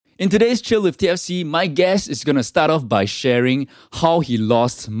In today's Chill with TFC, my guest is going to start off by sharing how he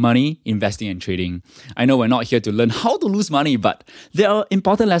lost money investing and trading. I know we're not here to learn how to lose money, but there are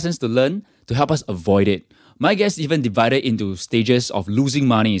important lessons to learn to help us avoid it. My guest even divided into stages of losing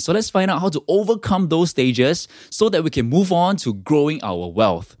money. So let's find out how to overcome those stages so that we can move on to growing our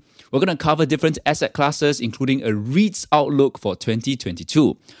wealth. We're going to cover different asset classes, including a REITs outlook for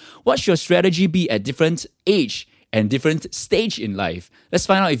 2022. What should your strategy be at different age and different stage in life? Let's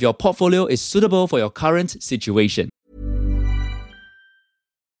find out if your portfolio is suitable for your current situation.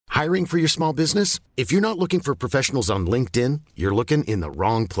 Hiring for your small business? If you're not looking for professionals on LinkedIn, you're looking in the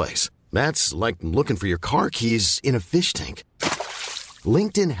wrong place. That's like looking for your car keys in a fish tank.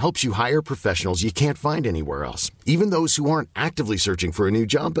 LinkedIn helps you hire professionals you can't find anywhere else, even those who aren't actively searching for a new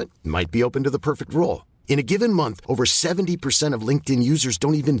job but might be open to the perfect role. In a given month, over 70% of LinkedIn users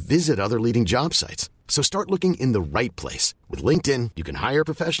don't even visit other leading job sites. So start looking in the right place. With LinkedIn, you can hire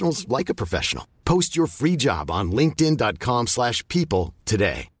professionals like a professional. Post your free job on linkedin.com/people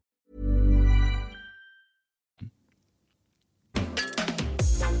today.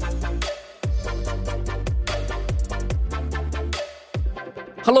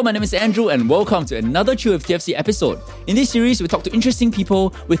 Hello, my name is Andrew and welcome to another Chill with TFC episode. In this series, we talk to interesting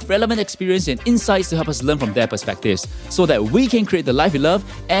people with relevant experience and insights to help us learn from their perspectives so that we can create the life we love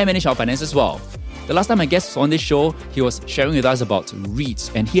and manage our finances well. The last time my guest was on this show, he was sharing with us about REITs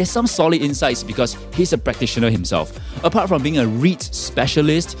and he has some solid insights because he's a practitioner himself. Apart from being a REIT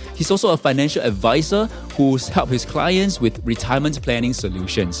specialist, he's also a financial advisor who's helped his clients with retirement planning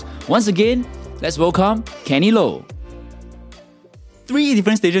solutions. Once again, let's welcome Kenny Low. 3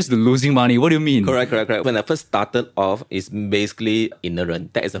 different stages to losing money. What do you mean? Correct. When I first started off, it's basically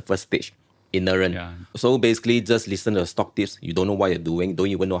ignorant. That is the first stage. Ignorant. Yeah. So basically, just listen to stock tips. You don't know what you're doing. Don't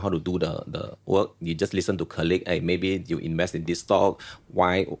even know how to do the work. You just listen to colleague. Hey, maybe you invest in this stock.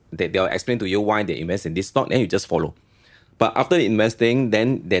 Why? They'll explain to you why they invest in this stock. Then you just follow. But after investing,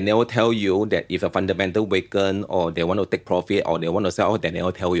 then they never tell you that if a fundamental weaken or they want to take profit or they want to sell, they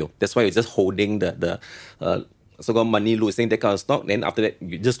never tell you. That's why you're just holding the so-called money losing, that kind of stock. Then after that,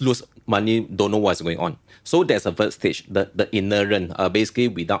 you just lose money, don't know what's going on. So that's the first stage, the ignorant, basically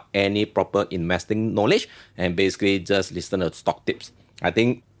without any proper investing knowledge and basically just listen to stock tips. I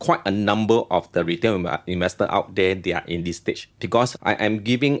think quite a number of the retail investors out there, they are in this stage. Because I am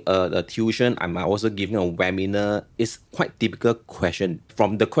giving a tuition, I'm also giving a webinar. It's quite typical question.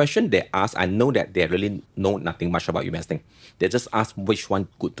 From the question they ask, I know that they really know nothing much about investing. They just ask which one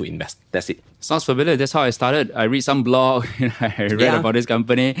good to invest. That's it. Sounds familiar. That's how I started. I read some blog, I read about this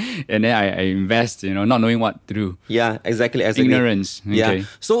company, and then I invest, not knowing what to do. Yeah, exactly. Ignorance. Okay. Yeah.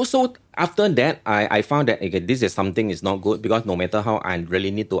 So after that, I found that this is something is not good because no matter how, I really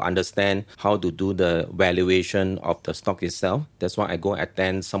need to understand how to do the valuation of the stock itself. That's why I go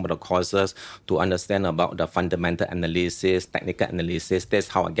attend some of the courses to understand about the fundamental analysis, technical analysis. That's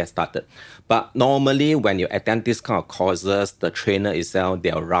how I get started. But normally when you attend this kind of courses, the trainer itself,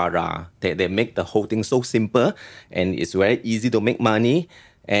 they're rah-rah. They make the whole thing so simple and it's very easy to make money.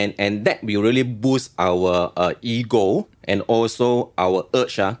 And that will really boost our ego and also our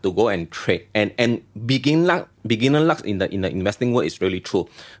urge to go and trade. And beginner luck in the investing world is really true.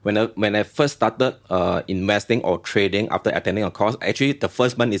 When I first started investing or trading after attending a course, actually the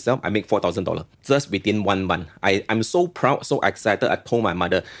first month itself, I make $4,000 just within 1 month. I'm so proud, so excited. I told my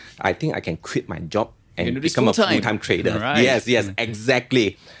mother, I think I can quit my job and become a full-time trader. Right. Yes,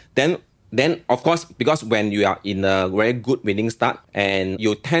 exactly. Then, of course, because when you are in a very good winning start and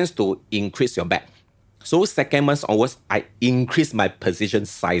you tend to increase your bet. So second month onwards, I increase my position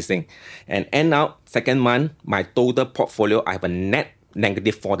sizing. And end out second month, my total portfolio, I have a net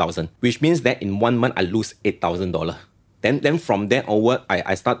negative 4,000, which means that in 1 month, I lose $8,000. Then from there onward,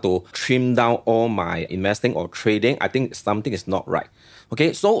 I start to trim down all my investing or trading. I think something is not right.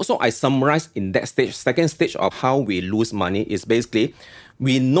 Okay, so I summarize in that stage. Second stage of how we lose money is basically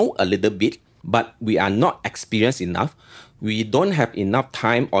we know a little bit, but we are not experienced enough. We don't have enough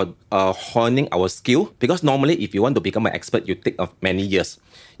time or honing our skill because normally if you want to become an expert, you take many years.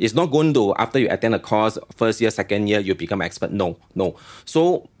 It's not going to, after you attend a course, first year, second year, you become an expert. No.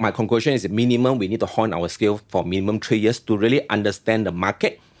 So my conclusion is minimum, we need to hone our skill for minimum 3 years to really understand the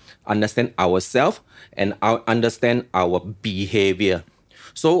market, understand ourselves, and understand our behavior.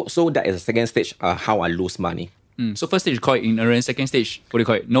 So that is the second stage, how I lose money. So first stage, you call it ignorance. Second stage, what do you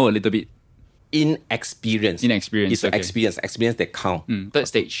call it? Know a little bit. Inexperience. It's okay. experience that count. Third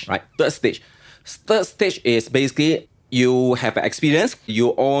stage. Right. Third stage is basically you have experience. You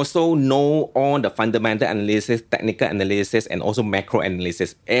also know all the fundamental analysis, technical analysis, and also macro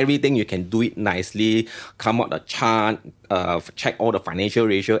analysis. Everything you can do it nicely, come out the chart, check all the financial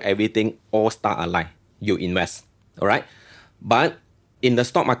ratio, everything all start align. You invest, all right? But in the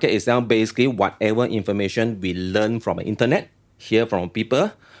stock market itself, basically whatever information we learn from the internet, hear from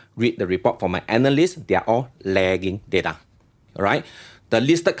people, read the report from my analysts, they are all lagging data, all right? The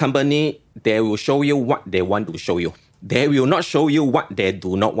listed company, they will show you what they want to show you. They will not show you what they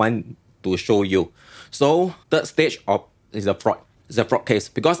do not want to show you. So third stage is a fraud. It's a fraud case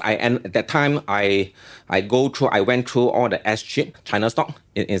because at that time I went through all the S-chip China stock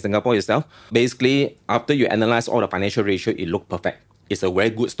in Singapore itself. Basically, after you analyze all the financial ratio, it looked perfect. It's a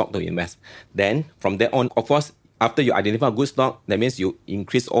very good stock to invest. Then from there on, of course, after you identify a good stock, that means you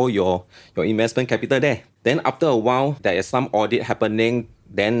increase all your investment capital there. Then after a while, there is some audit happening.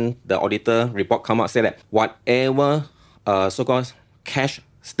 Then the auditor report come out say that whatever so-called cash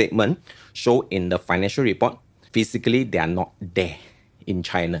statement show in the financial report, physically they are not there in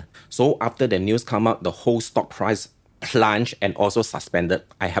China. So after the news come out, the whole stock price plunged and also suspended.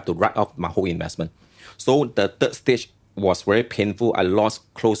 I have to write off my whole investment. So the third stage was very painful. I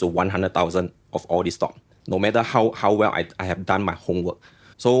lost close to 100,000 of all this stock. No matter how well I have done my homework.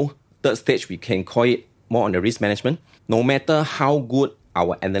 So third stage, we can call it more on the risk management. No matter how good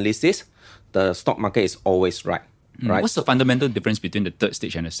our analysis, the stock market is always right. Right? What's the fundamental difference between the third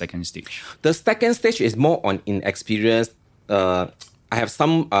stage and the second stage? The second stage is more on inexperience. I have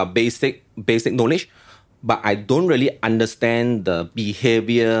some basic knowledge, but I don't really understand the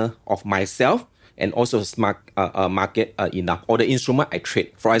behavior of myself and also market enough, or the instrument I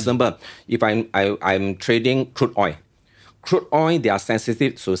trade. For example, if I'm trading crude oil, they are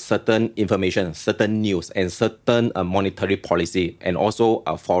sensitive to certain information, certain news, and certain monetary policy, and also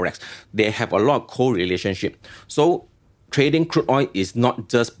forex. They have a lot of co-relationship. So trading crude oil is not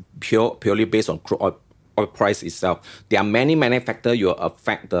just purely based on crude oil price itself. There are many factors that will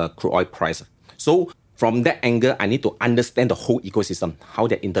affect the crude oil price. So from that angle, I need to understand the whole ecosystem, how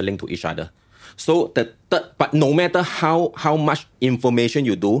they're interlinked to each other. So but no matter how much information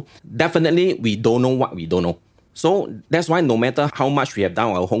you do, definitely we don't know what we don't know. So that's why no matter how much we have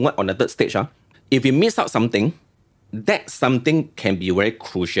done our homework on the third stage, if we miss out something, that something can be very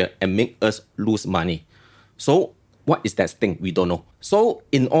crucial and make us lose money. So what is that thing? We don't know. So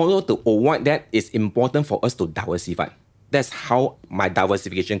in order to avoid that, it's important for us to diversify. That's how my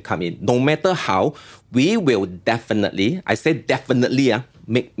diversification come in. No matter how, we will definitely, I say definitely,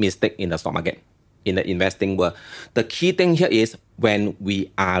 make mistake in the stock market, in the investing world. The key thing here is when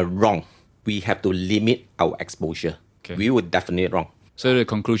we are wrong, we have to limit our exposure. Okay. We were definitely wrong. So the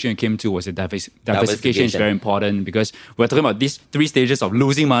conclusion you came to was that diversification is very important because we're talking about these three stages of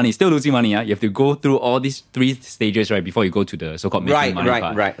losing money, still losing money. You have to go through all these three stages, right, before you go to the so-called making money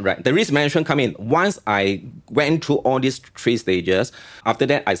part. Right. The risk management come in. Once I went through all these three stages, after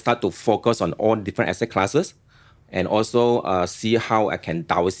that, I start to focus on all different asset classes and also see how I can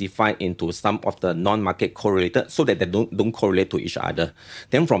diversify into some of the non-market correlated so that they don't correlate to each other.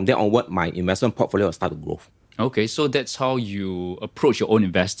 Then from there onward, my investment portfolio will start to grow. Okay, so that's how you approach your own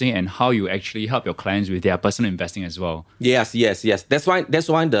investing and how you actually help your clients with their personal investing as well. Yes. That's why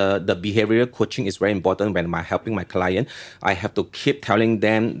the behavioral coaching is very important when I'm helping my client. I have to keep telling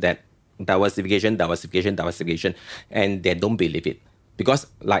them that diversification, and they don't believe it. Because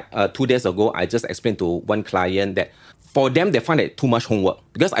like 2 days ago, I just explained to one client that for them, they find it too much homework.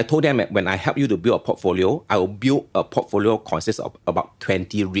 Because I told them that when I help you to build a portfolio, I will build a portfolio consists of about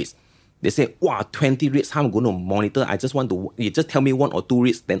 20 REITs. They say, wow, 20 REITs, how am I going to monitor? You just tell me 1 or 2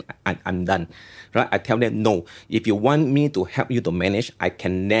 REITs, then I'm done. Right? I tell them, no. If you want me to help you to manage, I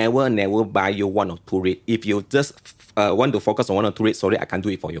can never buy you 1 or 2 REITs. If you just want to focus on 1 or 2 REITs, sorry, I can't do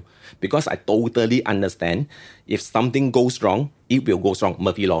it for you. Because I totally understand if something goes wrong, it will go wrong.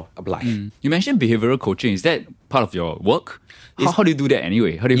 Murphy Law apply. You mentioned behavioral coaching. Is that part of your work? How do you do that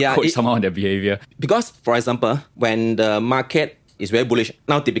anyway? How do you coach someone on their behavior? Because, for example, when the market is very bullish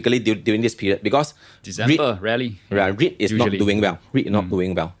now, typically during this period, because December rally. REIT is not doing well. REIT is not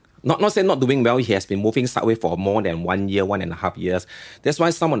doing well. Not saying not doing well, he has been moving sideways for more than 1 year, 1.5 years. That's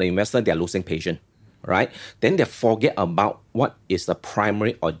why some of the investors, they are losing patience, right? Then they forget about what is the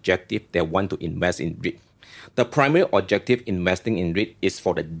primary objective they want to invest in REIT. The primary objective investing in REIT is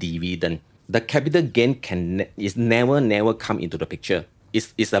for the dividend. The capital gain is never come into the picture.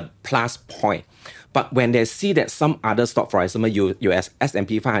 It's a plus point. But when they see that some other stock, for example, US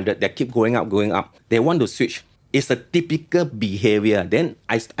S&P 500, they keep going up, they want to switch. It's a typical behavior. Then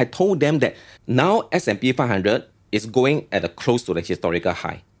I told them that now S&P 500 is going at close to the historical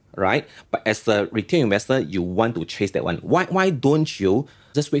high. right? But as a retail investor, you want to chase that one. Why don't you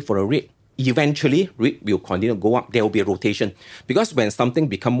just wait for a REIT? Eventually, REIT will continue to go up. There will be a rotation. Because when something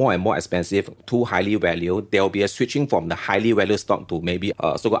become more and more expensive, too highly valued, there will be a switching from the highly valued stock to maybe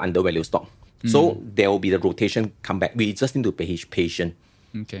so-called undervalued stock. So there will be the rotation come back. We just need to be patient.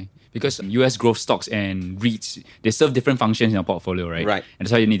 Okay. Because US growth stocks and REITs, they serve different functions in your portfolio, right? Right. And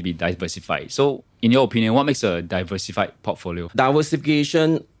that's why you need to be diversified. So, in your opinion, what makes a diversified portfolio?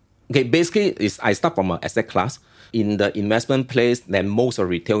 Diversification, okay, basically is I start from an asset class. In the investment place, then most of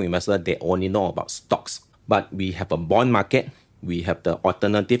retail investors, they only know about stocks. But we have a bond market. We have the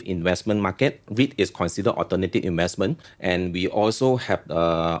alternative investment market. REIT is considered alternative investment. And we also have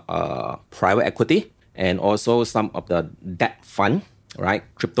private equity and also some of the debt fund, right?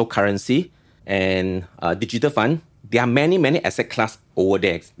 Cryptocurrency and digital fund. There are many asset class over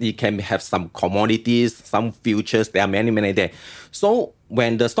there. You can have some commodities, some futures. There are many there. So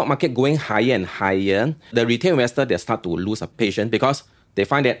when the stock market going higher and higher, the retail investor, they start to lose a patience because they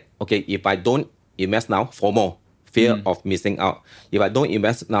find that, okay, if I don't invest now, FOMO, fear of missing out. If I don't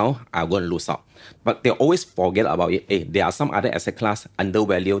invest now, I'm going to lose out. But they always forget about it. Hey, there are some other asset class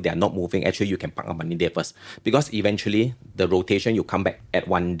undervalued. They are not moving. Actually, you can park your money there first because eventually the rotation you come back at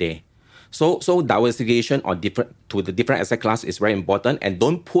one day. So diversification on the different asset class is very important, and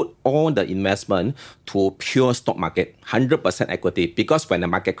don't put all the investment to pure stock market, 100% equity, because when the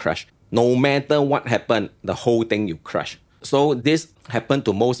market crash, no matter what happened, the whole thing you crash. So this happened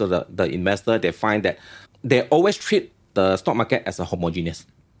to most of the investors. They find that they always treat the stock market as a homogeneous,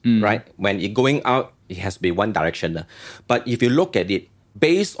 right? When it going out, it has to be one direction. But if you look at it,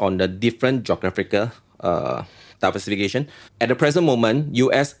 based on the different geographical diversification, at the present moment,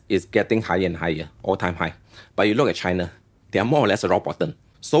 US is getting higher and higher, all-time high. But you look at China, they are more or less a rock bottom.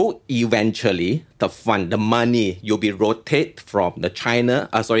 So eventually, the fund, the money, you'll be rotate from the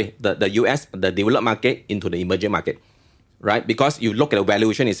US, the developed market into the emerging market, right? Because you look at the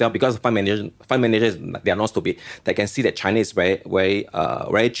valuation itself, because fund managers, they are not stupid. They can see that China is very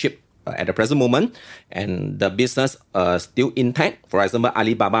cheap at the present moment, and the business still intact. For example,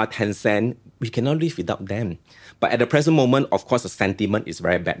 Alibaba, Tencent, we cannot live without them. But at the present moment, of course, the sentiment is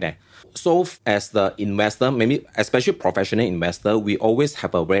very bad there. So as the investor, maybe especially professional investor, we always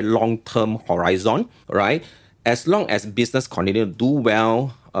have a very long-term horizon, right? As long as business continue to do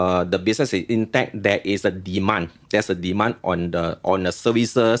well, the business is intact, there is a demand. There's a demand on the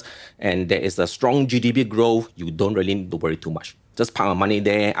services, and there is a strong GDP growth. You don't really need to worry too much. Just park your money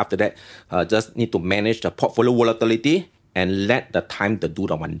there. After that, just need to manage the portfolio volatility and let the time to do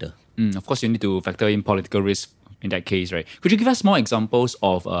the wonder. Of course, you need to factor in political risk in that case, right? Could you give us more examples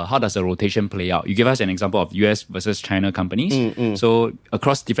of how does the rotation play out? You give us an example of US versus China companies. So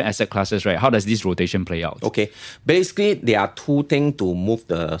across different asset classes, right? How does this rotation play out? Okay. Basically, there are two things to move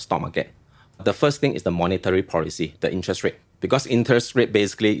the stock market. The first thing is the monetary policy, the interest rate. Because interest rate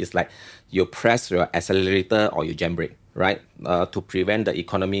basically is like you press your accelerator or you jam brake, right? To prevent the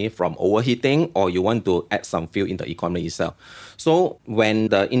economy from overheating, or you want to add some fuel in the economy itself. So when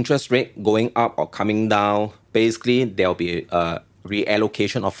the interest rate going up or coming down, basically there will be a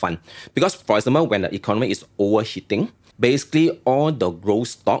reallocation of fund. Because for example, when the economy is overheating, basically all the growth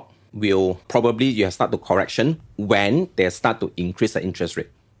stock will probably you have start to correction when they start to increase the interest rate.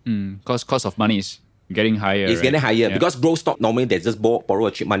 Because cost of money is getting higher. It's right? getting higher Yeah. because growth stock normally they just borrow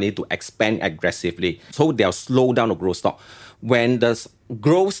cheap money to expand aggressively. So they'll slow down the growth stock. When the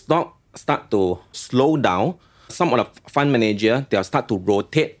growth stock start to slow down, some of the fund manager they'll start to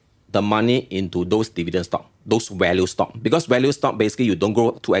rotate the money into those dividend stock, those value stock. Because value stock basically you don't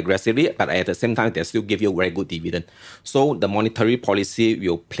grow too aggressively, but at the same time they still give you very good dividend. So the monetary policy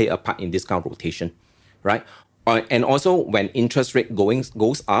will play a part in this kind of rotation, right? And also, when interest rate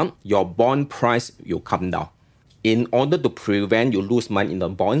goes up, your bond price will come down. In order to prevent you lose money in the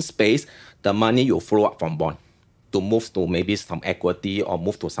bond space, the money will flow up from bond to move to maybe some equity or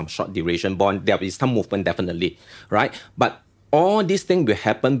move to some short duration bond. There will be some movement definitely, right? But all these things will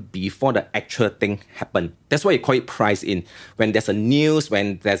happen before the actual thing happen. That's why you call it price in. When there's a news,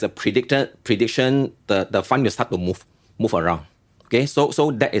 when there's a prediction, the fund will start to move around. Okay, so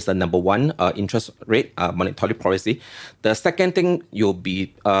that is the number one interest rate monetary policy. The second thing you'll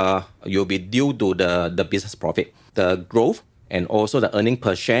be due to the business profit, the growth, and also the earning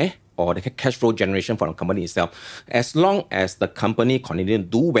per share or the cash flow generation for the company itself. As long as the company continue to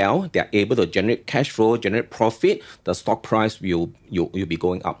do well, they are able to generate cash flow, generate profit, the stock price will be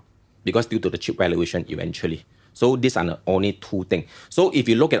going up because due to the cheap valuation eventually. So these are the only two things. So if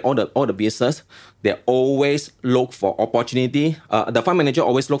you look at all the business, they always look for opportunity. The fund manager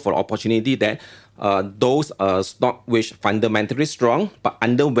always look for opportunity that those stock which fundamentally strong but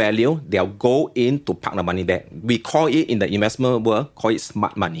undervalued, they'll go in to park the money there. We call it in the investment world, call it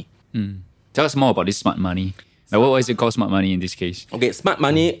smart money. Tell us more about this smart money. Like, what is it called smart money in this case? Okay, smart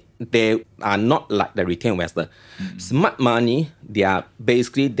money, they are not like the retail investor. Smart money, they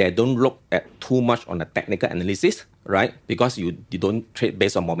don't look at too much on the technical analysis, right? Because you don't trade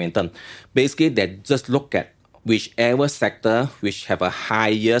based on momentum. Basically, they just look at whichever sector which have a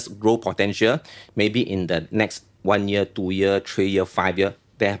highest growth potential, maybe in the next 1 year, 2 year, 3 year, 5 year,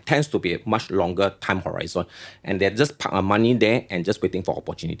 there tends to be a much longer time horizon. And they just park money there and just waiting for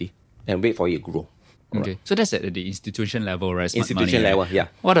opportunity and wait for it to grow. Okay, so that's at the institution level, right? Smart Institution money, level, right? yeah.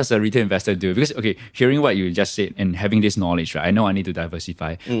 What does a retail investor do? Because, okay, hearing what you just said and having this knowledge, right? I know I need to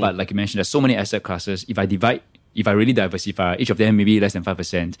diversify. But like you mentioned, there's so many asset classes. If I really diversify, each of them maybe less than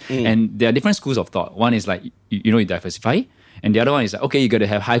 5%. And there are different schools of thought. One is like, you diversify. And the other one is like, okay, you got to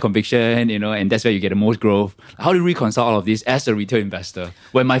have high conviction, and that's where you get the most growth. How do you reconcile all of this as a retail investor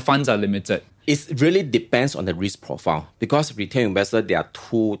when my funds are limited? It really depends on the risk profile. Because retail investors,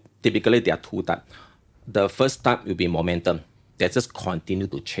 typically there are two types. The first type will be momentum. They just continue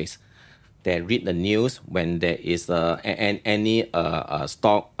to chase. They read the news when there is any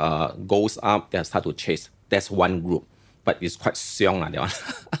stock goes up, they start to chase. That's one group. But it's quite strong, that one.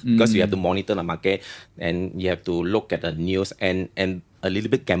 Because you have to monitor the market and you have to look at the news and a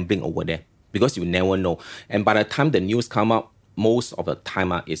little bit gambling over there. Because you never know. And by the time the news come up, most of the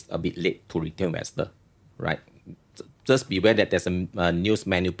time it's a bit late to retail investor, right? Just beware that there's a news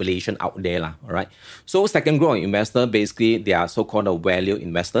manipulation out there, all right? So second group of investor, basically, they are so-called a value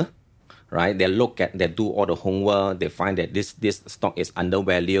investor, right? They do all the homework, they find that this stock is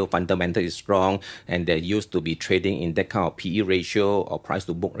undervalued, fundamental is strong, and they used to be trading in that kind of PE ratio or price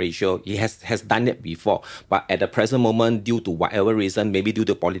to book ratio. He has done it before, but at the present moment, due to whatever reason, maybe due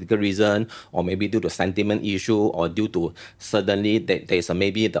to political reason, or maybe due to sentiment issue, or due to suddenly there's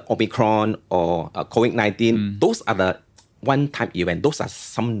maybe the Omicron or COVID-19, those are the one-time event. Those are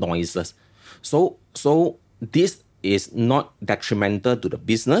some noises. So this is not detrimental to the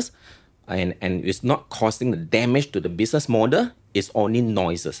business, and it's not causing the damage to the business model. It's only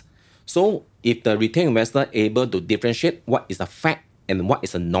noises. So if the retail investor able to differentiate what is a fact and what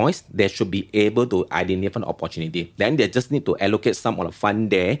is a noise, they should be able to identify an opportunity. Then they just need to allocate some of the fund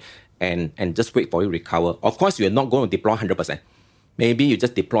there and just wait for it to recover. Of course, you're not going to deploy 100%. Maybe you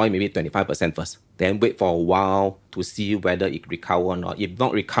just deploy maybe 25% first. Then wait for a while to see whether it recover or not. If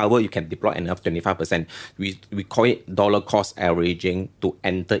not recover, you can deploy another 25%. We call it dollar cost averaging to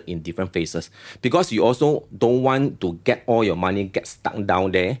enter in different phases. Because you also don't want to get all your money get stuck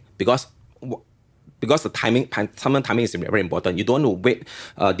down there because the timing is very important. You don't want to wait,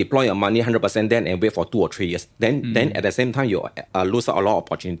 deploy your money 100% then and wait for 2 or 3 years. Then at the same time, you lose out a lot of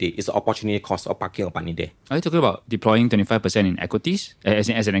opportunity. It's the opportunity cost of parking your money there. Are you talking about deploying 25% in equities as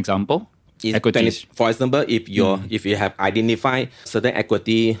an example? Equities. For example, if you have identified certain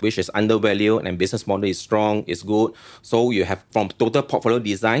equity which is undervalued and business model is strong, is good, so you have from total portfolio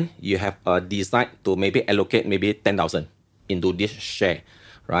design, you have decide to maybe allocate maybe 10,000 into this share,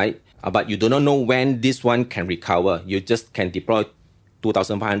 right? But you do not know when this one can recover. You just can deploy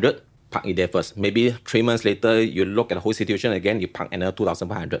 2,500, park it there first. Maybe 3 months later, you look at the whole situation again, you park another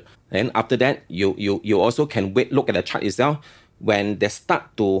 2,500. And after that, you also can look at the chart itself. When they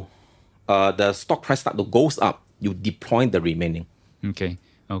start to, the stock price start to goes up, you deploy the remaining. Okay.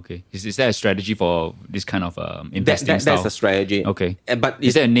 Is there a strategy for this kind of investing style? That's a strategy. Okay. But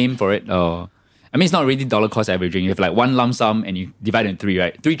is there a name for it? Or I mean, it's not really dollar cost averaging. You have like one lump sum and you divide in 3,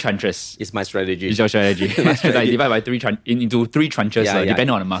 right? 3 tranches. It's my strategy. It's your strategy. I divide by 3 into 3 tranches, depending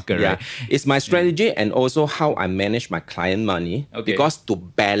on the market, right? It's my strategy and also how I manage my client money. Okay. Because to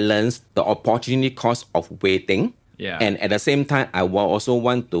balance the opportunity cost of waiting, and at the same time, I will also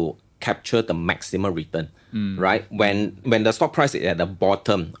want to capture the maximum return, right? When the stock price is at the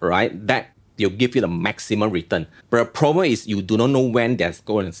bottom, right, that will give you the maximum return. But the problem is you do not know when that's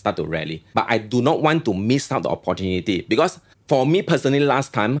going to start to rally. But I do not want to miss out the opportunity because for me personally,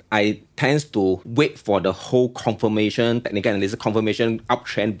 last time, I tend to wait for the whole confirmation, technical analysis confirmation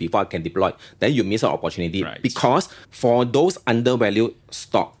uptrend before I can deploy. Then you miss out opportunity. Right. Because for those undervalued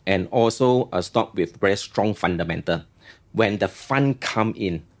stock and also a stock with very strong fundamental, when the fund come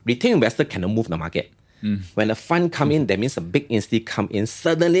in, retail investor cannot move the market. When the fund come in, that means a big institute come in.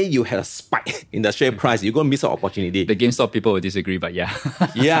 Suddenly, you have a spike in the share price. You're going to miss an opportunity. The GameStop people will disagree, but yeah.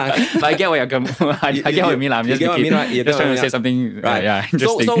 Yeah. But I get what you're I get what you mean. I'm just trying to say something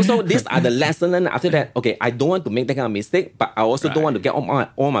interesting. So these are the lessons learned after that. Okay, I don't want to make that kind of mistake, but I also don't want to get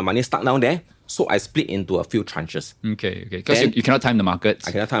all my money stuck down there. So I split into a few tranches. Okay. Because Then- you cannot time the markets.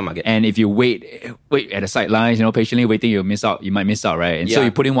 I cannot time market. And if you wait at the sidelines, patiently waiting, you might miss out, right? And so Yeah.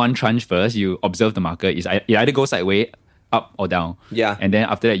 you put in one tranche first, you observe the market. It either goes sideways, up or down. Yeah. And then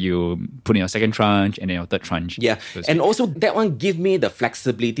after that, you put in your second tranche and then your third tranche. Yeah, So to and speak. also that one give me the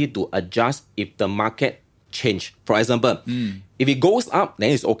flexibility to adjust if the market change. For example, if it goes up,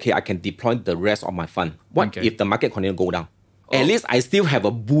 then it's okay. I can deploy the rest of my fund. What Okay. if the market continue to go down? At least I still have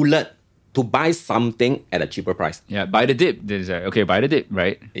a bullet to buy something at a cheaper price. Yeah, buy the dip. Buy the dip,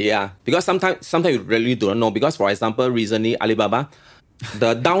 right? Yeah, because sometimes you really don't know. Because for example, recently Alibaba,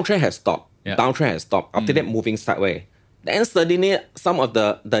 the downtrend has stopped. Yeah. Downtrend has stopped. After that, moving sideways. Then suddenly, some of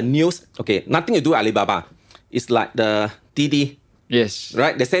the news. Okay, nothing to do with Alibaba. It's like the DD, Yes.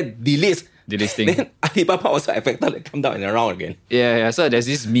 right? They said delist. Delisting. Then Alibaba also affected. It come down and around again. Yeah. So there's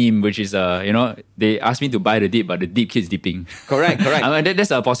this meme which is, they asked me to buy the dip, but the dip keeps dipping. Correct. I mean,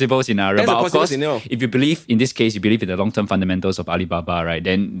 that's a possible scenario. That's but a of possible course, scenario. if you believe, in this case, you believe in the long-term fundamentals of Alibaba, right,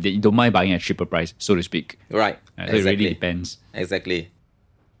 then you don't mind buying at a cheaper price, so to speak. Right. So it really depends. Exactly.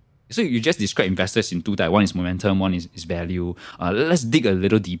 So you just describe investors in two types. One is momentum, one is value. Let's dig a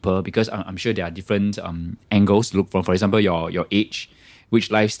little deeper because I'm sure there are different angles to look from. For example, your age. Which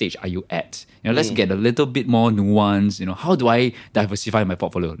life stage are you at? Let's get a little bit more nuance. How do I diversify my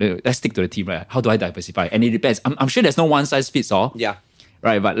portfolio? Let's stick to the theme, right? How do I diversify? And it depends. I'm sure there's no one size fits all. Yeah.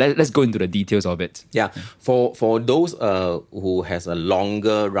 Right, but let's go into the details of it. Yeah, for those who has a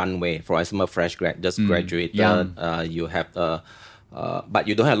longer runway, for example, fresh grad, just graduated, young. You have but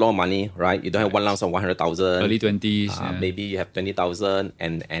you don't have a lot of money, right? You don't have one lump sum 100,000. Early 20s. yeah. Maybe you have 20,000,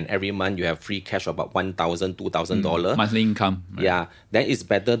 and every month you have free cash of about $1,000, $2,000. Monthly income. Right? Yeah, then it's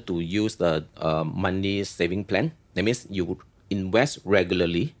better to use the monthly saving plan. That means you invest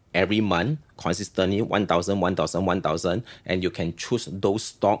regularly every month, consistently 1,000, 1,000, 1,000, and you can choose those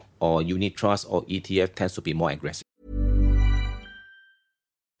stock or unit trust or ETF tends to be more aggressive.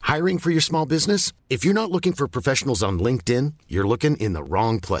 Hiring for your small business? If you're not looking for professionals on LinkedIn, you're looking in the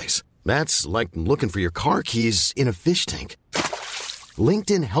wrong place. That's like looking for your car keys in a fish tank.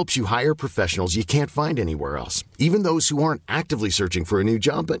 LinkedIn helps you hire professionals you can't find anywhere else, even those who aren't actively searching for a new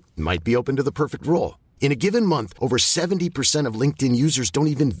job but might be open to the perfect role. In a given month, over 70% of LinkedIn users don't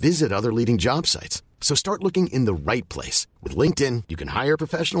even visit other leading job sites. So start looking in the right place. With LinkedIn, you can hire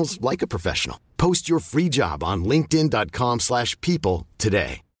professionals like a professional. Post your free job on linkedin.com/people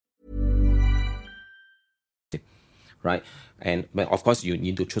today. Right? And but of course, you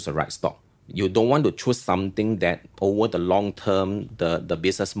need to choose the right stock. You don't want to choose something that over the long term, the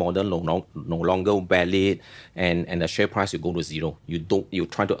business model no longer valid, and the share price will go to zero. You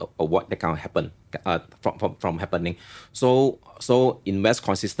try to avoid that kind of happen from happening. So invest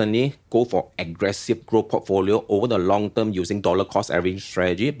consistently. Go for aggressive growth portfolio over the long term using dollar cost average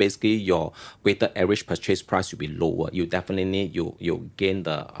strategy. Basically, your weighted average purchase price will be lower. You definitely you gain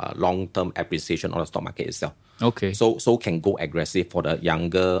the long term appreciation on the stock market itself. Okay. So can go aggressive for the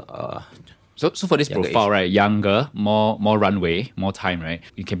younger. So for this Younger profile, age. right, younger, more runway, more time, right,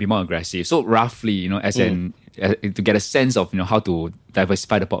 you can be more aggressive. So roughly, to get a sense of how to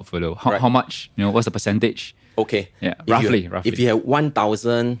diversify the portfolio, how much, what's the percentage? Okay. Yeah, If roughly. If you have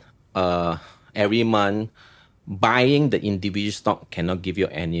 1,000 every month, buying the individual stock cannot give you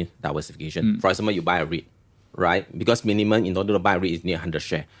any diversification. For example, you buy a REIT, right? Because minimum in order to buy a REIT is near 100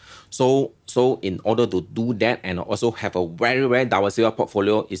 shares. So in order to do that and also have a very, very diversified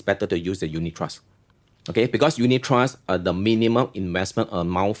portfolio, it's better to use the unit trust. Okay, because unit trust, the minimum investment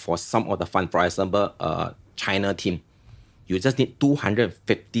amount for some of the fund, for example, China team, you just need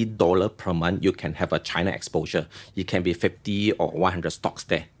 $250 per month. You can have a China exposure. It can be 50 or 100 stocks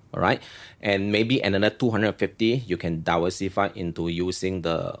there. All right, and maybe another 250 you can diversify into using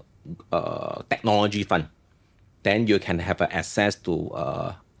the technology fund. Then you can have access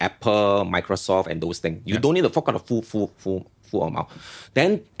to Apple, Microsoft, and those things. You don't need to fork out the full amount.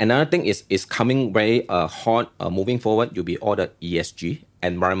 Then another thing is coming very hot. Moving forward, you'll be all the ESG,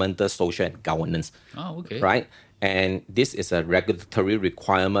 environmental, social, and governance. Oh, okay. Right, and this is a regulatory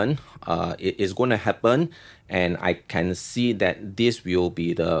requirement. It is going to happen, and I can see that this will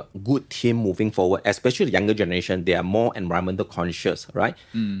be the good team moving forward, especially the younger generation. They are more environmental conscious, right?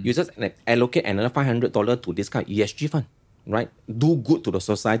 You just allocate another $500 to this kind of ESG fund, right? Do good to the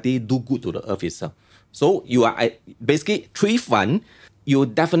society, do good to the earth itself. So you are basically 3 fund. You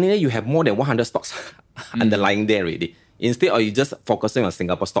have more than 100 stocks underlying there already. Instead of you just focusing on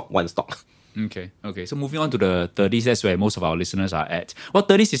Singapore stock, one stock. Okay. So moving on to the 30s, that's where most of our listeners are at. Well,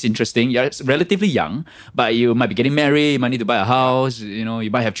 30s is interesting. You're relatively young, but you might be getting married, you might need to buy a house,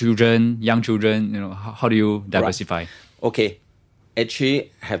 you might have children, young children. How do you diversify? Okay.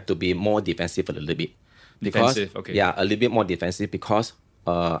 actually have to be more defensive a little bit. Defensive, okay. Yeah, a little bit more defensive because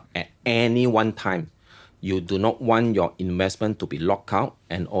at any one time, you do not want your investment to be locked out,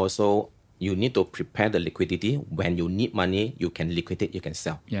 and also you need to prepare the liquidity. When you need money, you can liquidate, you can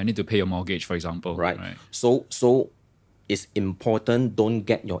sell. Yeah, I need to pay your mortgage, for example. Right. So it's important, don't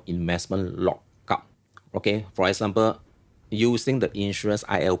get your investment locked up. Okay. For example, using the insurance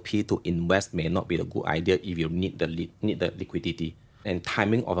ILP to invest may not be a good idea if you need the liquidity. And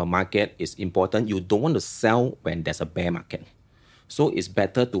timing of a market is important. You don't want to sell when there's a bear market. So it's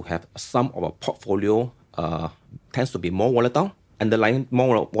better to have some of a portfolio tends to be more volatile, underlying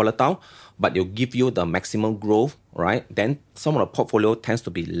more volatile, but it'll give you the maximum growth, right? Then some of the portfolio tends to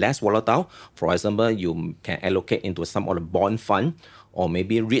be less volatile. For example, you can allocate into some of the bond fund, or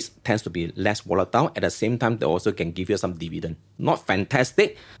maybe risk tends to be less volatile. At the same time, they also can give you some dividend. Not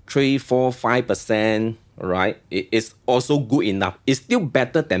fantastic, 3, 4, 5%, right? It is also good enough. It's still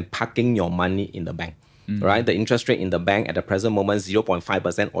better than parking your money in the bank. Right, the interest rate in the bank at the present moment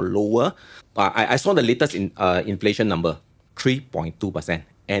 0.5% or lower. I saw the latest inflation number, 3.2%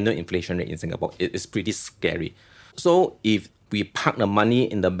 annual inflation rate in Singapore. It is pretty scary. So if we park the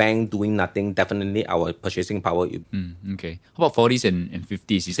money in the bank doing nothing, definitely our purchasing power. Okay. How about 40s and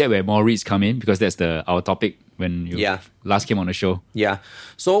 50s? Is that where more REITs come in? Because that's our topic when you last came on the show. Yeah.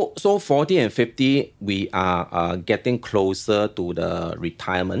 So 40 and 50, we are getting closer to the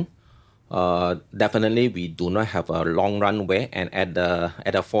retirement. Definitely we do not have a long runway, and at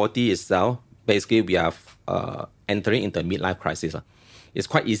the 40 itself, basically we are entering into a midlife crisis. It's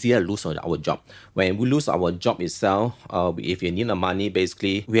quite easier to lose our job. When we lose our job itself, if you need the money,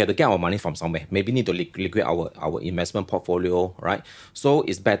 basically we have to get our money from somewhere. Maybe need to liquidate our investment portfolio, right? So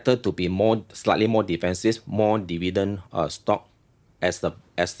it's better to be slightly more defensive, more dividend stock as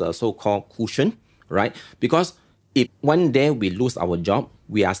the so-called cushion, right? Because if one day we lose our job,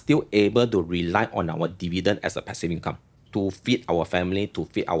 we are still able to rely on our dividend as a passive income to feed our family, to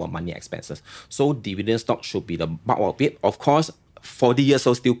feed our money expenses. So dividend stock should be the bulk of it. Of course, 40 years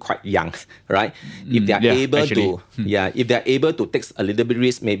old still quite young, right? If they are if they are able to take a little bit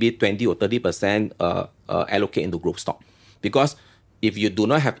risk, maybe 20 or 30% allocate into growth stock. Because if you do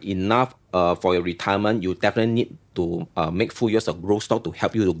not have enough for your retirement, you definitely need to make full use of growth stock to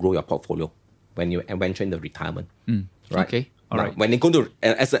help you to grow your portfolio when you venture into retirement. Right? Okay. All right. When you go to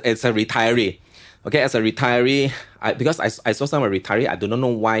as a retiree, okay, as a retiree, because I saw some retiree, I do not know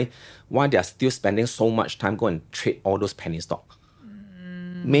why they are still spending so much time go and trade all those penny stock.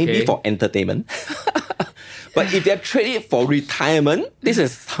 Maybe for entertainment. But if they're trading for retirement, this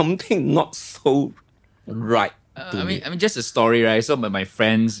is something not so right. I mean, just a story, right? So my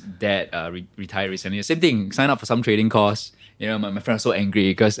friend's dad retired recently. Same thing, signed up for some trading course. You know, my friend was so angry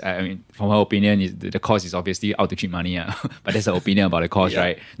because, I mean, from her opinion, the course is obviously out to cheat money. But that's her opinion about the course,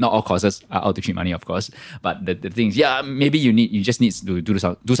 right? Not all courses are out to cheat money, of course. But the thing is, maybe you just need to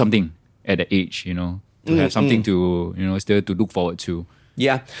do something at the age, you know, to have something to, you know, still to look forward to.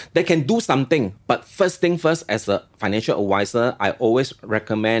 Yeah, they can do something. But first thing first, as a financial advisor, I always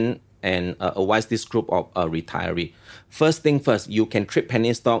recommend and advise this group of retiree. First thing first, you can trade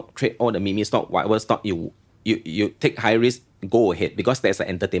penny stock, trade all the meme stock, whatever stock you take high risk, go ahead, because there's an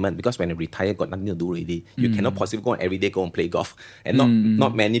entertainment. Because when you retire, got nothing to do already. You cannot possibly go on every day go and play golf, and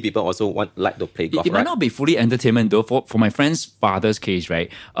not many people also like to play golf. It might not be fully entertainment though. For my friend's father's case,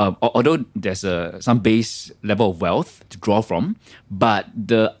 right? Although there's some base level of wealth to draw from, but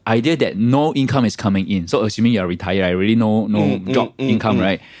the idea that no income is coming in. So assuming you're retired, I really no job income,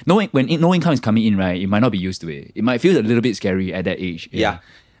 right? When no income is coming in, right? You might not be used to it. It might feel a little bit scary at that age. Yeah.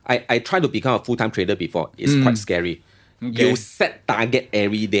 I tried to become a full-time trader before. It's quite scary. Okay. You set target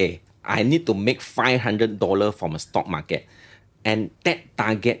every day. I need to make $500 from a stock market. And that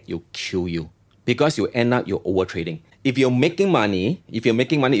target will kill you because you end up you're over trading. If you're making money, you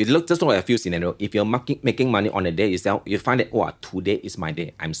look at a few scenarios. If you're making money on a day itself, you find that, today is my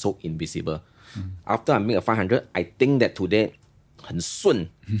day. I'm so invisible. After I make a 500, I think that today, 很顺.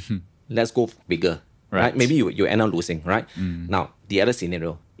 Let's go bigger. Right? Maybe you end up losing, right? Now, the other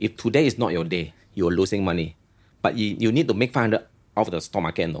scenario, if today is not your day, you're losing money. But you need to make 500 off the stock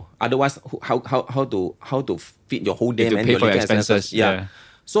market, no? Otherwise, how to feed your whole day, man? Pay for your expenses. Yeah.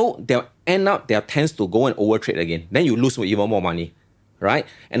 So they'll end up, they tends to go and overtrade again. Then you lose even more money, right?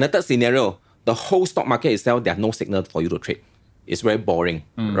 And the third scenario, the whole stock market itself, there's no signal for you to trade. It's very boring,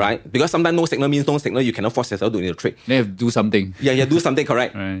 right? Because sometimes no signal means no signal. You cannot force yourself to trade. They have to do something. Yeah, do something,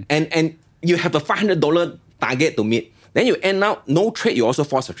 correct. Right. And you have a $500 target to meet. Then you end up, no trade, you also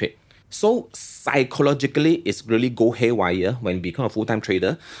force a trade. So psychologically, it's really go haywire when you become a full-time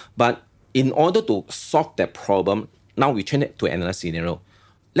trader. But in order to solve that problem, now we change it to another scenario.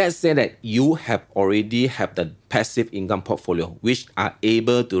 Let's say that you have already have the passive income portfolio, which are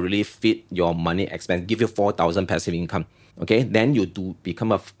able to really fit your money expense, give you 4,000 passive income. Okay, then you do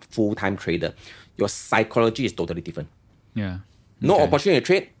become a full-time trader. Your psychology is totally different. Yeah. No Okay. opportunity to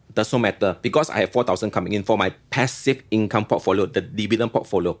trade doesn't matter because I have 4,000 coming in for my passive income portfolio, the dividend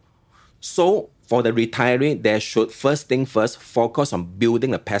portfolio. So for the retiree, they should first thing first focus on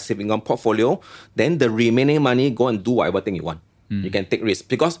building a passive income portfolio. Then the remaining money, go and do whatever thing you want. You can take risks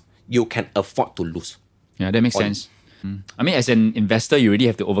because you can afford to lose. Yeah, that makes sense. I mean, as an investor, you really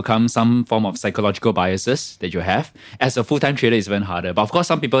have to overcome some form of psychological biases that you have. As a full-time trader, it's even harder. But of course,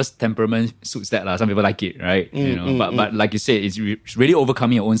 some people's temperament suits that. Some people like it, right? But like you said, it's really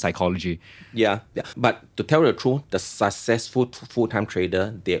overcoming your own psychology. Yeah. But to tell you the truth, the successful full-time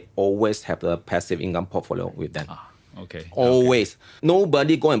trader, they always have a passive income portfolio with them. Okay. Always.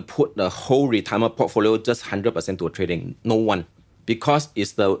 Nobody go and put the whole retirement portfolio just 100% to trading. No one. Because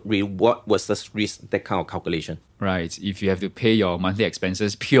it's the reward versus risk, that kind of calculation. Right. If you have to pay your monthly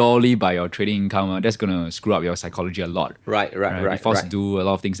expenses purely by your trading income, that's going to screw up your psychology a lot. Right. You're forced to do a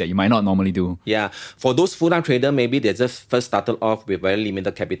lot of things that you might not normally do. Yeah. For those full-time traders, maybe they just first started off with very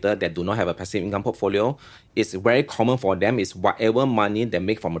limited capital that do not have a passive income portfolio. It's very common for them is whatever money they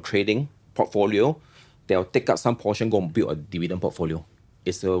make from a trading portfolio, they'll take out some portion, go and build a dividend portfolio.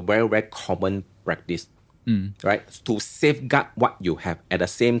 It's a very, very common practice. Right? To safeguard what you have at the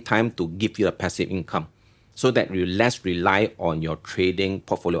same time to give you a passive income so that you less rely on your trading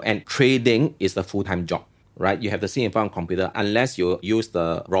portfolio. And trading is a full-time job, right? You have to sit in front of a computer unless you use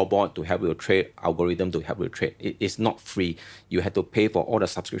the robot to help you trade, algorithm to help you trade. It's not free. You have to pay for all the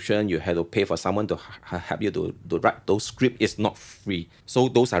subscription. You have to pay for someone to help you to write those scripts. It's not free. So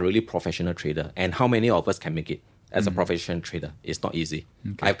those are really professional traders. And how many of us can make it? As a professional trader, it's not easy.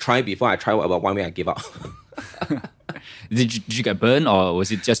 Okay. I've tried before. I tried about 1 week, I give up. Did you get burned or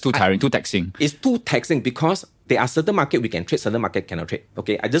was it just too tiring, too taxing? It's too taxing because there are certain market we can trade, certain market cannot trade.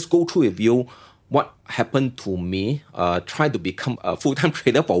 Okay, I just go through with you what happened to me. Try to become a full-time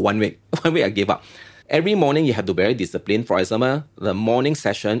trader for 1 week. 1 week I gave up. Every morning you have to be very disciplined. For example, the morning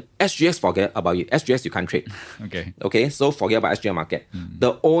session, SGX, forget about it. SGX you can't trade. Okay, so forget about SGX market.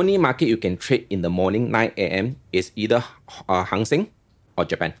 The only market you can trade in the morning, 9 a.m. is either Hang Seng or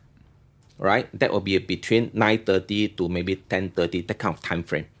Japan. Right? That will be between 9:30 to maybe 10:30, that kind of time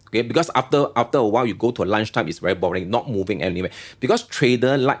frame. Okay, because after a while you go to lunchtime, it's very boring, not moving anywhere. Because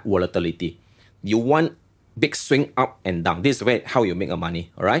trader like volatility. You want big swing up and down. This is how you make a money.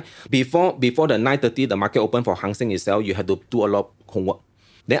 All right. Before the 9:30, the market open for Hang Seng itself, you have to do a lot of homework.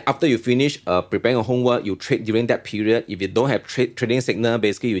 Then after you finish preparing a homework, you trade during that period. If you don't have trading signal,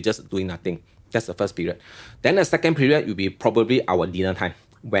 basically you're just doing nothing. That's the first period. Then the second period will be probably our dinner time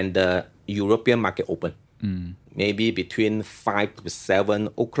when the European market open. Maybe between 5 to 7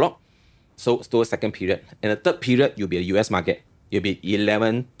 o'clock. So the second period. And the third period will be a US market. It'll be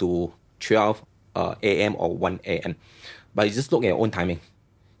 11 to 12 a.m. or 1 a.m. But you just look at your own timing.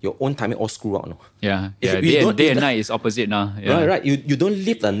 Your own timing all screw up. No? Yeah. Day and night is opposite now. Yeah. Right. You don't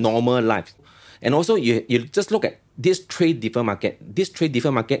live a normal life. And also you just look at this trade different market. This trade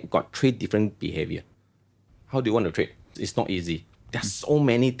different market got trade different behavior. How do you want to trade? It's not easy. There's so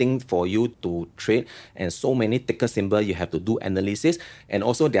many things for you to trade and so many ticker symbol you have to do analysis. And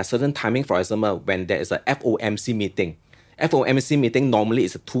also there are certain timing, for example, when there is a FOMC meeting. FOMC meeting normally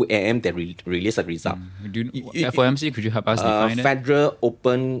is at 2 a.m. they release a result. FOMC, could you help us define it? Federal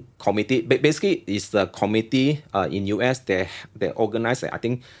Open Committee. Basically, it's a committee in US. They organize, I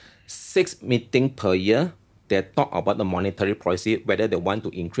think, 6 meetings per year. They talk about the monetary policy, whether they want to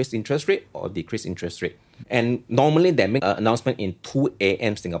increase interest rate or decrease interest rate. And normally they make an announcement in 2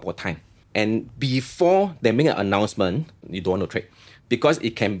 a.m. Singapore time. And before they make an announcement, you don't want to trade because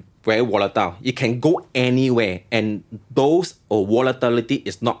it can very volatile. It can go anywhere. And those volatility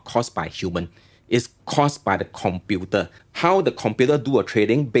is not caused by human. It's caused by the computer. How the computer do a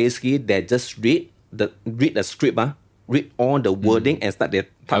trading, basically they just read the script, read all the wording and start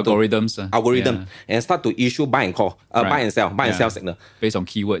algorithm and start to issue buy and call, buy and sell signal based on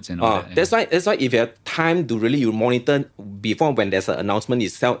keywords and all that. That's why if you have time to really you monitor before when there's an announcement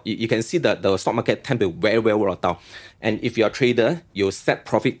itself, you can see that the stock market tend to be very, very volatile. And if you're a trader, you set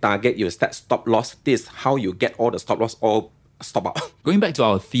profit target, you set stop loss. This is how you get all the stop loss all stop out. Going back to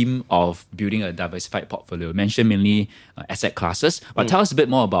our theme of building a diversified portfolio, you mentioned mainly asset classes, but tell us a bit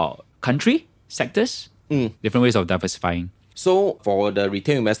more about country, sectors, different ways of diversifying. So for the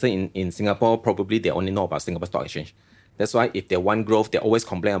retail investor in Singapore, probably they only know about Singapore Stock Exchange. That's why if they want growth, they always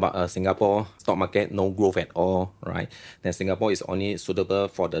complain about Singapore stock market, no growth at all, right? Then Singapore is only suitable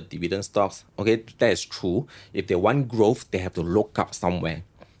for the dividend stocks. Okay, that is true. If they want growth, they have to look up somewhere.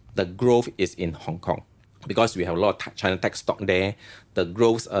 The growth is in Hong Kong because we have a lot of China tech stock there. The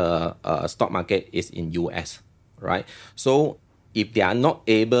growth stock market is in US, right? So if they are not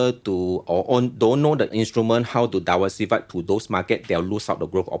able to or don't know the instrument how to diversify to those markets, they'll lose out the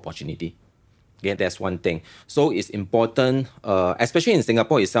growth opportunity. Yeah, that's one thing. So it's important, especially in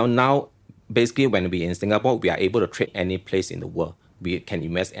Singapore itself. Now, basically, when we're in Singapore, we are able to trade any place in the world. We can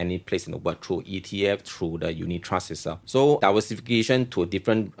invest any place in the world through ETF, through the unit trust itself. So diversification to a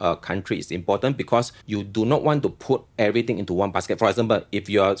different country is important because you do not want to put everything into one basket. For example, if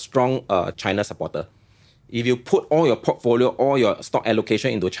you're a strong China supporter, if you put all your portfolio, all your stock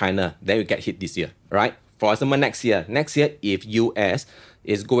allocation into China, then you get hit this year, right? For example, next year, if US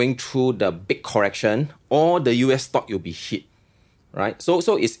is going through the big correction, all the US stock will be hit, right? So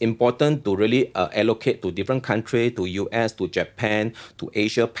it's important to really allocate to different countries, to US, to Japan, to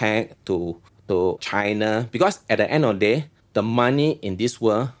Asia Pac, to China, because at the end of the day, the money in this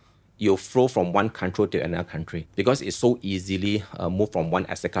world, you flow from one country to another country because it's so easily move from one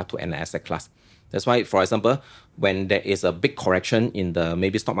asset class to another asset class. That's why, for example, when there is a big correction in the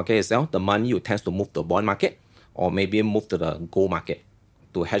maybe stock market itself, the money tends to move to the bond market or maybe move to the gold market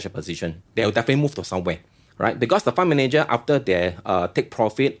to hedge a position. They will definitely move to somewhere, right? Because the fund manager, after they take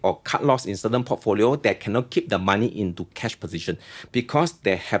profit or cut loss in certain portfolio, they cannot keep the money into cash position because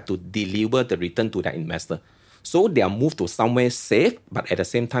they have to deliver the return to their investor. So they are moved to somewhere safe, but at the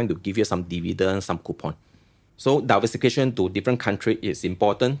same time to give you some dividends, some coupon. So diversification to different countries is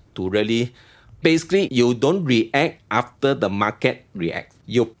important to really. Basically, you don't react after the market reacts.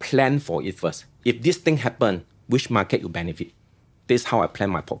 You plan for it first. If this thing happen, which market you benefit? This is how I plan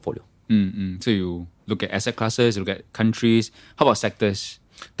my portfolio. So you look at asset classes, you look at countries. How about sectors?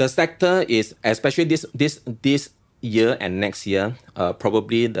 The sector is, especially this year and next year,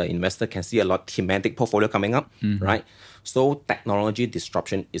 probably the investor can see a lot of thematic portfolio coming up, right? So technology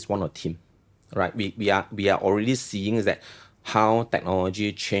disruption is one of the theme, right? We are already seeing that how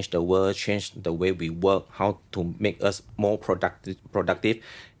technology changed the world, changed the way we work, how to make us more productive.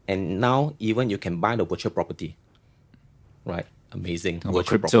 And now even you can buy the virtual property, right? Amazing. Virtual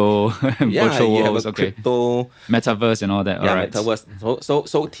crypto, virtual you worlds, have a crypto, metaverse and all that. Yeah, all right. Metaverse.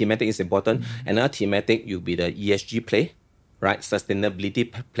 So thematic is important. Another thematic will be the ESG play, right?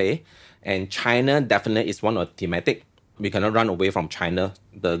 Sustainability play. And China definitely is one of the thematic. We cannot run away from China,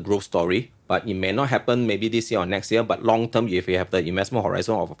 the growth story. But it may not happen maybe this year or next year. But long term, if you have the investment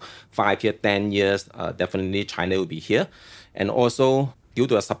horizon of 5 years, 10 years, definitely China will be here. And also, due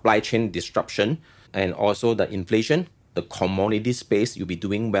to the supply chain disruption and also the inflation, the commodity space you'll be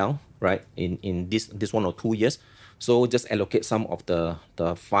doing well, right? In this 1 or 2 years. So just allocate some of the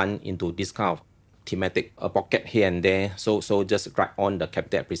fund into this kind of thematic pocket here and there. So just write on the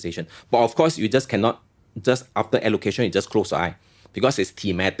capital appreciation. But of course, you just cannot just after allocation, you just close your eye because it's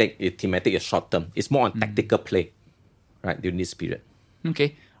thematic. Thematic is short term. It's more on tactical play, right? During this period.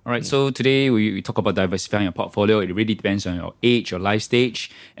 Okay. All right. So today we talk about diversifying your portfolio. It really depends on your age, your life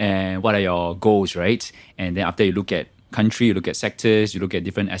stage, and what are your goals, right? And then after you look at country, you look at sectors, you look at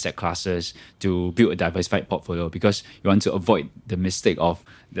different asset classes to build a diversified portfolio because you want to avoid the mistake of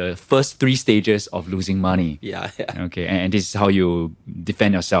the first 3 stages of losing money. Yeah. Okay, and this is how you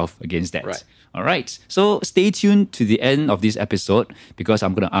defend yourself against that. Right. All right. So stay tuned to the end of this episode because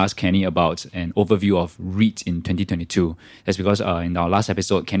I'm going to ask Kenny about an overview of REITs in 2022. That's because in our last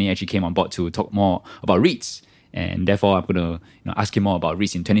episode, Kenny actually came on board to talk more about REITs. And therefore, I'm going to ask him more about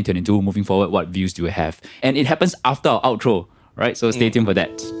REITs in 2022. Moving forward, what views do you have? And it happens after our outro, right? So stay tuned for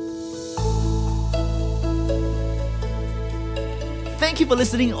that. Thank you for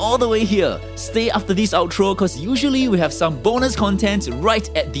listening all the way here. Stay after this outro because usually we have some bonus content right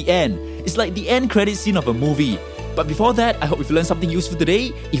at the end. It's like the end credit scene of a movie. But before that, I hope you've learned something useful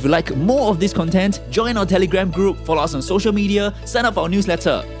today. If you like more of this content, join our Telegram group, follow us on social media, sign up for our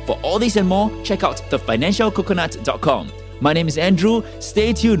newsletter. For all this and more, check out thefinancialcoconut.com. My name is Andrew.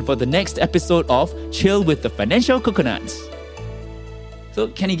 Stay tuned for the next episode of Chill with the Financial Coconut. So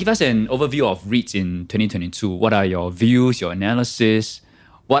can you give us an overview of REITs in 2022? What are your views, your analysis?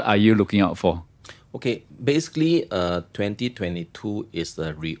 What are you looking out for? Okay, basically 2022 is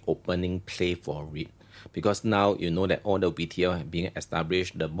a reopening play for REIT. Because now you know that all the BTL have been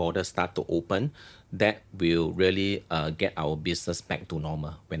established, the borders start to open, that will really get our business back to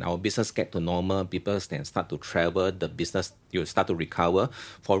normal. When our business get to normal, people can start to travel, the business will start to recover.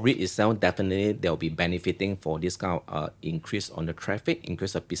 For REIT itself, definitely they'll be benefiting for this kind of increase on the traffic,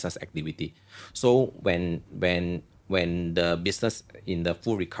 increase of business activity. So when when the business in the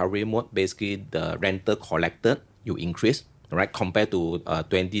full recovery mode, basically the rental collected, you increase, right? Compared to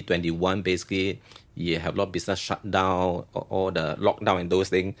 2021, basically you have a lot of business shut down or the lockdown and those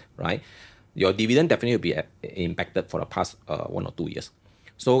things, right? Your dividend definitely will be impacted for the past 1 or 2 years.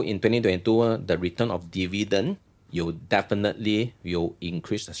 So in 2022, the return of dividend, you definitely will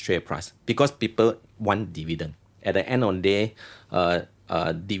increase the share price because people want dividend. At the end of the day,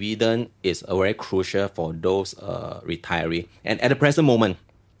 dividend is very crucial for those retirees. And at the present moment,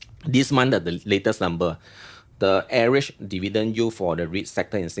 this month, the latest number, the average dividend yield for the REIT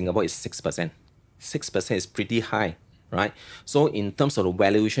sector in Singapore is 6%. 6% is pretty high, right? So in terms of the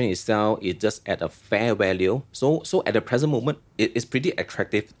valuation itself, it's just at a fair value. So at the present moment, it's pretty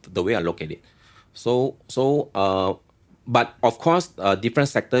attractive the way I look at it. But of course, different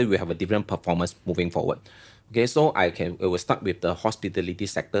sector will have a different performance moving forward. Okay, so I will start with the hospitality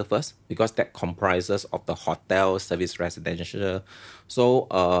sector first because that comprises of the hotel, service, residential. So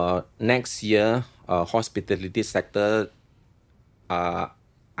next year, hospitality sector, I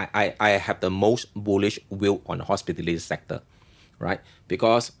have the most bullish view on the hospitality sector, right?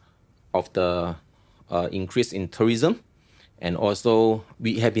 Because of the increase in tourism, and also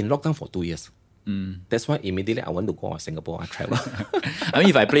we have been locked down for 2 years. That's why immediately I want to go to Singapore and travel. I mean,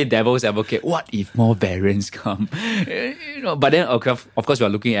 if I play devil's advocate, what if more variants come? But then, of course, we are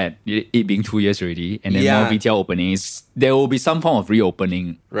looking at it being 2 years already, and then more retail openings. There will be some form of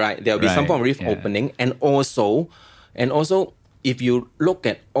reopening. Right, there will be some form of reopening, and also, if you look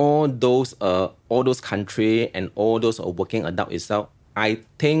at all those countries and all those working adults itself, I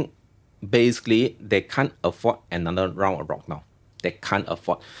think basically they can't afford another round of lockdown. They can't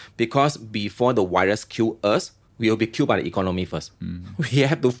afford because before the virus kill us, we will be killed by the economy first. We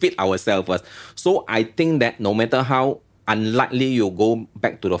have to feed ourselves first. So I think that no matter how unlikely you go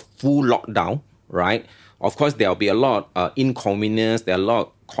back to the full lockdown, right? Of course, there will be a lot of inconvenience, there are a lot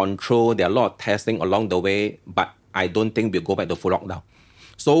of control, there are a lot of testing along the way, but I don't think we'll go back to full lockdown.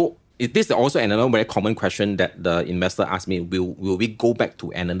 So this is also another very common question that the investor asked me, will we go back to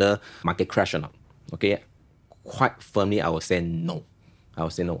another market crash or not? Okay. Quite firmly, I will say no.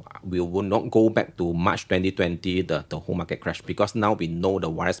 We will not go back to March 2020, the whole market crash, because now we know the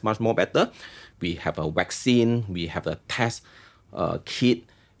virus much more better. We have a vaccine, we have a test kit,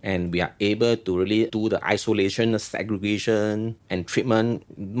 and we are able to really do the isolation, segregation, and treatment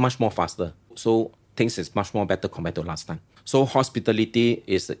much more faster. So things is much more better compared to last time. So hospitality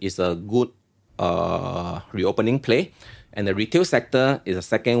is a good reopening play. And the retail sector is the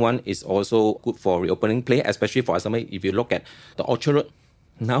second one, is also good for reopening play, especially for example, if you look at the Orchard Road,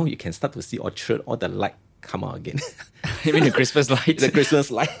 now you can start to see Orchard, all the light come out again. You mean the Christmas lights? The Christmas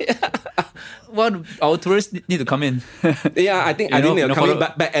light. Well, our tourists need to come in. Yeah, I think they're coming,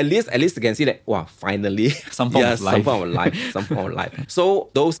 but at least you can see that, wow, finally. Some form of life. Some form of life. So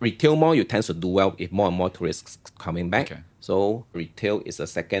those retail mall, you tend to do well if more and more tourists coming back. Okay. So retail is a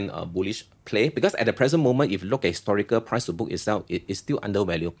second bullish play because at the present moment, if you look at historical price to book itself, it is still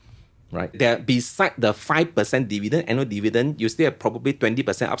undervalued, right? There, beside the 5% dividend, annual dividend, you still have probably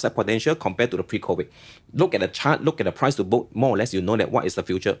 20% upside potential compared to the pre-COVID. Look at the chart, look at the price to book, more or less you know that what is the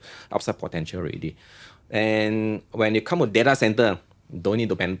future upside potential already. And when you come to data center, don't need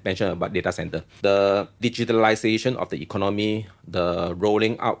to mention about data center. The digitalization of the economy, the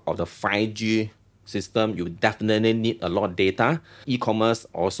rolling out of the 5G system, you definitely need a lot of data. E-commerce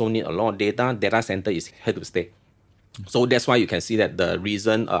also need a lot of data. Data center is here to stay. So that's why you can see that the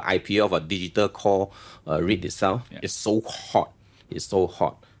recent IPO of a digital core REIT itself is so hot. It's so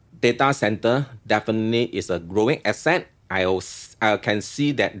hot. Data center definitely is a growing asset. I can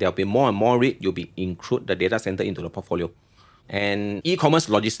see that there'll be more and more REIT. You'll be include the data center into the portfolio. And e-commerce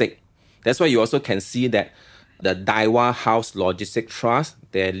logistics. That's why you also can see that the Daiwa House Logistics Trust,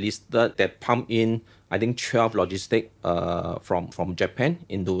 they pump in, I think, 12 logistics from Japan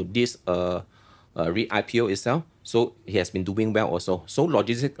into this REIT IPO itself. So it has been doing well also. So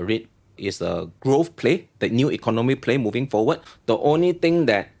logistics REIT is a growth play, the new economy play moving forward. The only thing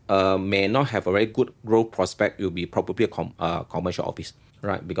that may not have a very good growth prospect will be probably a commercial office,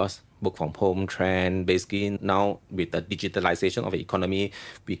 right? Because work from home trend, basically now with the digitalization of the economy,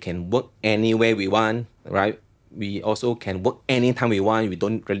 we can work anywhere we want, right? We also can work anytime we want. We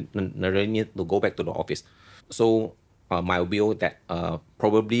don't really need to go back to the office. So my view that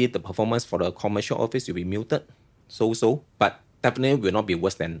probably the performance for the commercial office will be muted, but definitely will not be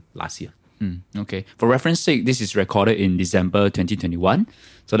worse than last year. Okay. For reference sake, this is recorded in December 2021.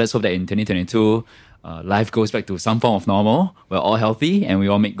 So let's hope that in 2022, life goes back to some form of normal. We're all healthy and we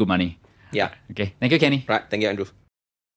all make good money. Yeah. Okay. Thank you, Kenny. Right. Thank you, Andrew.